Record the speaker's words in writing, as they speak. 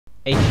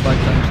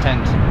85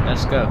 times 10.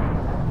 Let's go.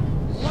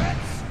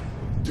 Let's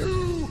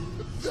do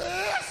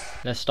this!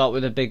 Let's start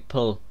with a big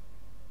pull.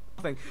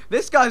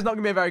 This guy's not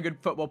going to be a very good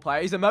football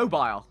player. He's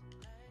immobile.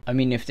 I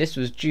mean, if this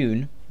was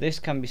June, this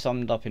can be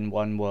summed up in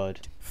one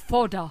word.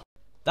 Fodder.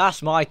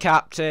 That's my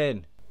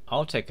captain!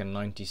 I'll take a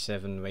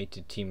 97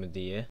 rated team of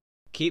the year.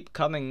 Keep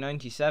coming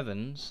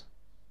 97s.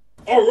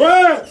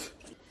 Alright!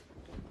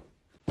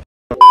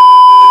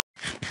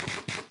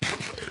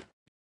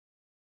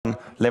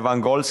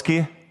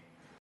 Lewandowski.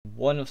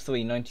 1 of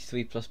 3,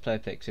 93 plus player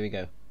picks. Here we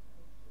go.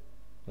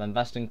 Van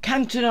Basten,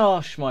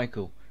 Cantona,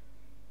 Schmeichel.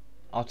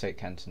 I'll take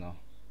Cantona.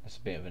 That's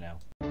a bit of an L.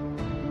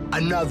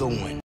 Another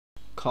one.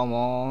 Come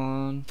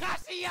on.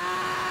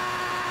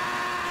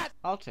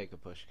 I'll take a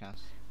push,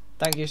 Cass.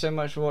 Thank you so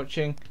much for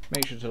watching.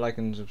 Make sure to like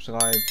and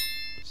subscribe.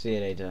 See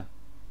you later.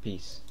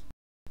 Peace.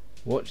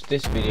 Watch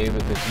this video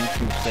because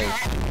YouTube says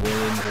you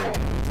will enjoy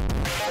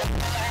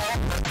it.